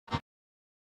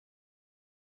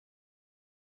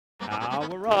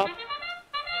Power up.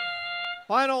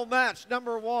 Final match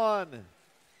number 1.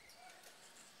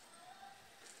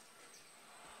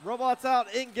 Robots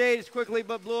out engaged quickly,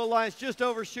 but Blue Alliance just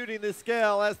overshooting the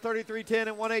scale as 33-10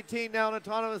 and 118 now in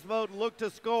autonomous mode look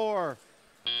to score.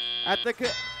 At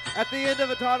the end of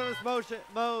autonomous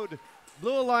mode,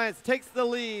 Blue Alliance takes the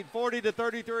lead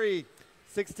 40-33.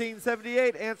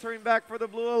 1678 answering back for the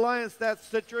Blue Alliance, that's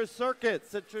Citrus Circuit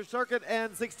and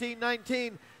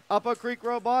 1619 Upper Creek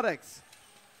Robotics.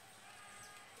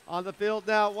 On the field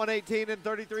now, 118 and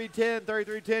 33-10.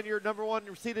 33-10, your number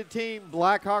 1 seeded team,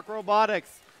 Blackhawk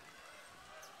Robotics.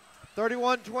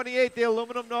 31-28, the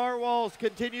aluminum narwhals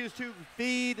continues to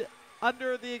feed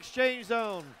under the exchange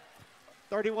zone.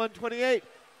 31-28.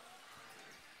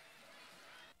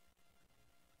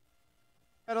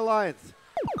 Red Alliance.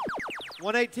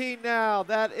 118 now,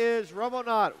 that is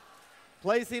Robonaut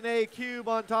placing a cube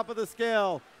on top of the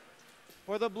scale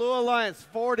for the Blue Alliance.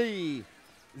 40.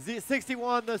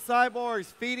 61, the Cyborgs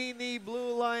feeding the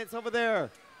Blue Alliance over there.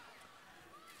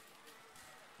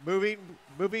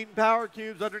 Moving power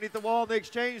cubes underneath the wall in the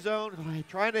exchange zone,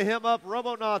 trying to hem up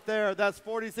Robonaut there. That's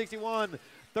 40-61.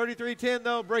 33-10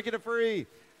 though, breaking it free.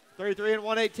 33 and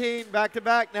 118, back to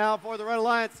back now for the Red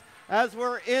Alliance as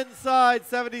we're inside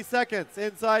 70 seconds.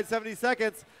 Inside 70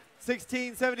 seconds,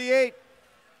 1678.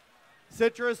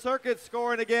 Citrus Circuit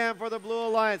scoring again for the Blue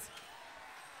Alliance.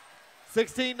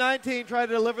 1619 trying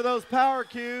to deliver those power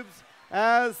cubes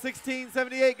as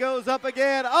 1678 goes up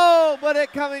again. Oh, but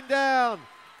it coming down.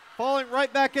 Falling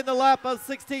right back in the lap of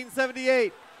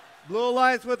 1678. Blue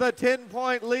Alliance with a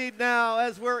 10-point lead now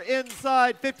as we're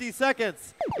inside 50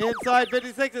 seconds. Inside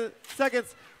 56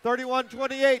 seconds,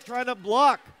 31-28 trying to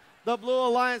block the Blue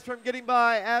Alliance from getting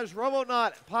by as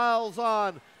Robonaut piles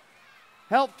on.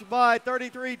 Helped by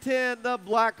 33-10, the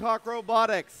Blackhawk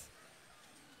Robotics.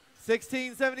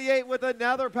 1678 with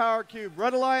another power cube.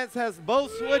 Red Alliance has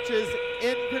both switches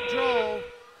in control.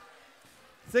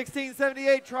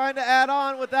 1678 trying to add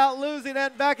on without losing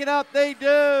and backing up. They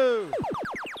do.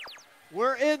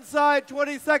 We're inside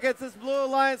 20 seconds. This Blue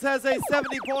Alliance has a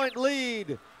 70-point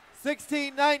lead.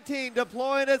 1619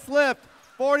 deploying its lift.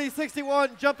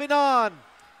 40-61 jumping on.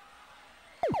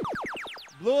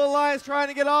 Blue Alliance trying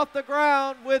to get off the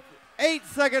ground with 8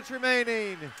 seconds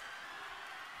remaining.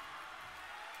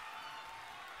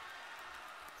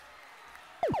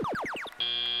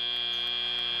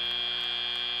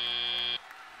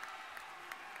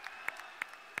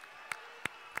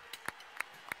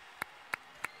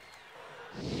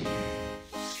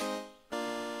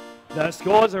 The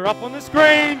scores are up on the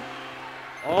screen.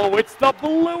 Oh, it's the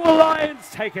Blue Alliance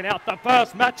taking out the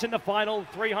first match in the final,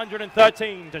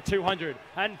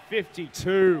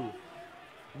 313-252.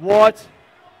 What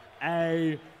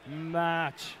a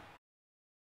match.